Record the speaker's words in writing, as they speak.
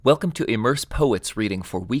Welcome to Immerse Poets reading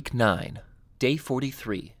for Week 9, Day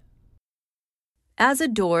 43. As a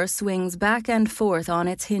door swings back and forth on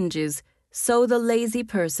its hinges, so the lazy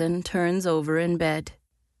person turns over in bed.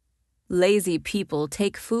 Lazy people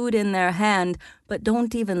take food in their hand but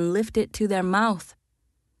don't even lift it to their mouth.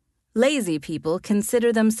 Lazy people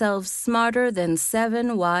consider themselves smarter than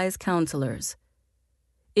 7 wise counselors.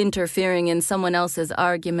 Interfering in someone else's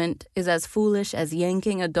argument is as foolish as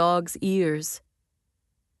yanking a dog's ears.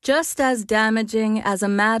 Just as damaging as a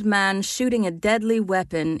madman shooting a deadly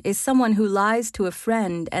weapon is someone who lies to a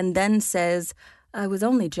friend and then says, "I was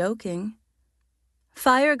only joking."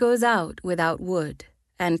 Fire goes out without wood,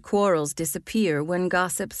 and quarrels disappear when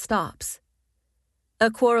gossip stops. A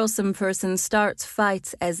quarrelsome person starts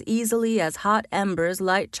fights as easily as hot embers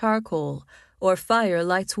light charcoal or fire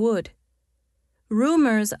lights wood.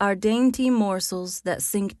 Rumors are dainty morsels that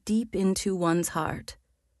sink deep into one's heart.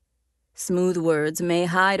 Smooth words may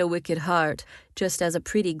hide a wicked heart, just as a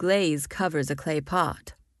pretty glaze covers a clay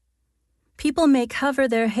pot. People may cover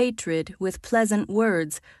their hatred with pleasant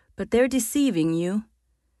words, but they're deceiving you.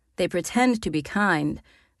 They pretend to be kind,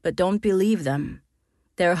 but don't believe them.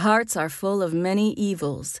 Their hearts are full of many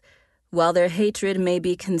evils. While their hatred may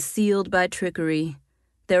be concealed by trickery,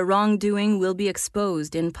 their wrongdoing will be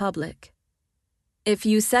exposed in public. If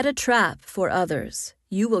you set a trap for others,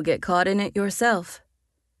 you will get caught in it yourself.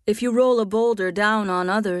 If you roll a boulder down on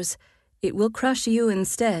others, it will crush you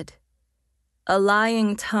instead. A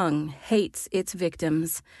lying tongue hates its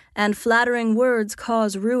victims, and flattering words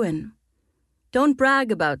cause ruin. Don't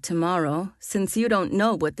brag about tomorrow, since you don't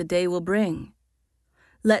know what the day will bring.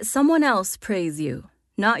 Let someone else praise you,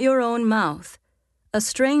 not your own mouth. A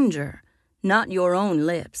stranger, not your own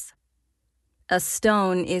lips. A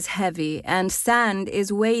stone is heavy and sand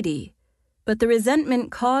is weighty, but the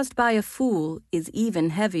resentment caused by a fool is even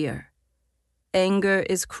heavier. Anger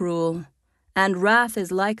is cruel, and wrath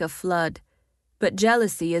is like a flood, but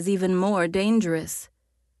jealousy is even more dangerous.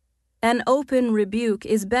 An open rebuke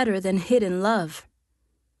is better than hidden love.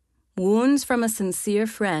 Wounds from a sincere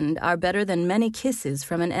friend are better than many kisses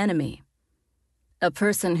from an enemy. A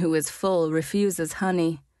person who is full refuses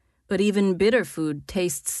honey, but even bitter food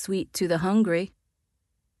tastes sweet to the hungry.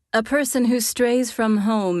 A person who strays from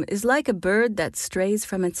home is like a bird that strays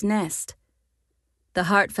from its nest. The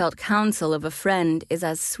heartfelt counsel of a friend is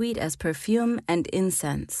as sweet as perfume and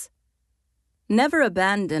incense. Never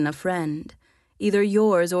abandon a friend, either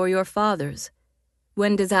yours or your father's.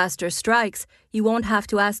 When disaster strikes, you won't have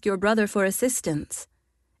to ask your brother for assistance.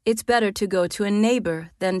 It's better to go to a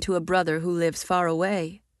neighbor than to a brother who lives far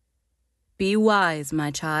away. Be wise,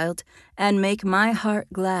 my child, and make my heart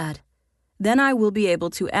glad. Then I will be able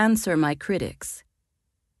to answer my critics.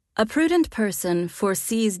 A prudent person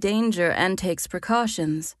foresees danger and takes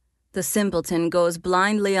precautions. The simpleton goes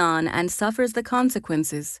blindly on and suffers the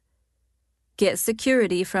consequences. Get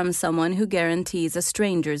security from someone who guarantees a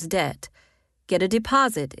stranger's debt. Get a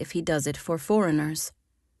deposit if he does it for foreigners.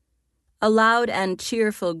 A loud and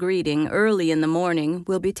cheerful greeting early in the morning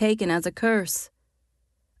will be taken as a curse.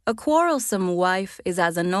 A quarrelsome wife is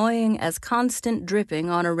as annoying as constant dripping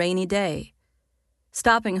on a rainy day.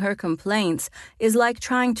 Stopping her complaints is like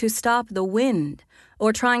trying to stop the wind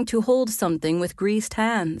or trying to hold something with greased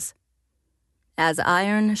hands. As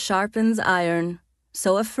iron sharpens iron,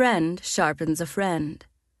 so a friend sharpens a friend.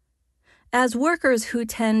 As workers who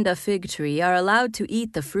tend a fig tree are allowed to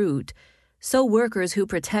eat the fruit, so workers who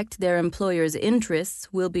protect their employer's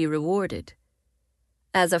interests will be rewarded.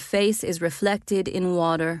 As a face is reflected in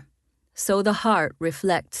water, so the heart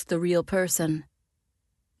reflects the real person.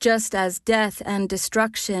 Just as death and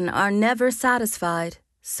destruction are never satisfied,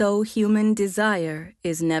 so human desire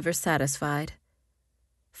is never satisfied.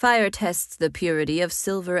 Fire tests the purity of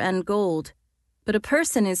silver and gold, but a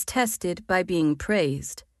person is tested by being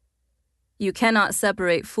praised. You cannot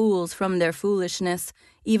separate fools from their foolishness,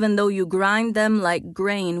 even though you grind them like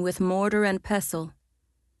grain with mortar and pestle.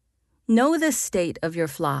 Know the state of your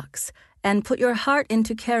flocks, and put your heart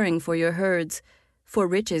into caring for your herds, for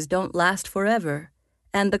riches don't last forever,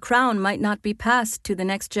 and the crown might not be passed to the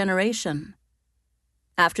next generation.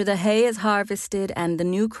 After the hay is harvested and the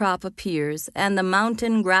new crop appears, and the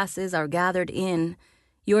mountain grasses are gathered in,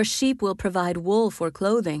 your sheep will provide wool for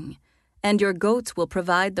clothing, and your goats will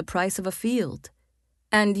provide the price of a field.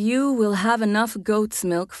 And you will have enough goat's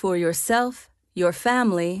milk for yourself, your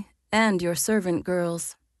family, and your servant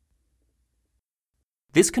girls.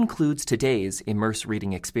 This concludes today's Immerse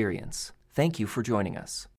reading experience. Thank you for joining us.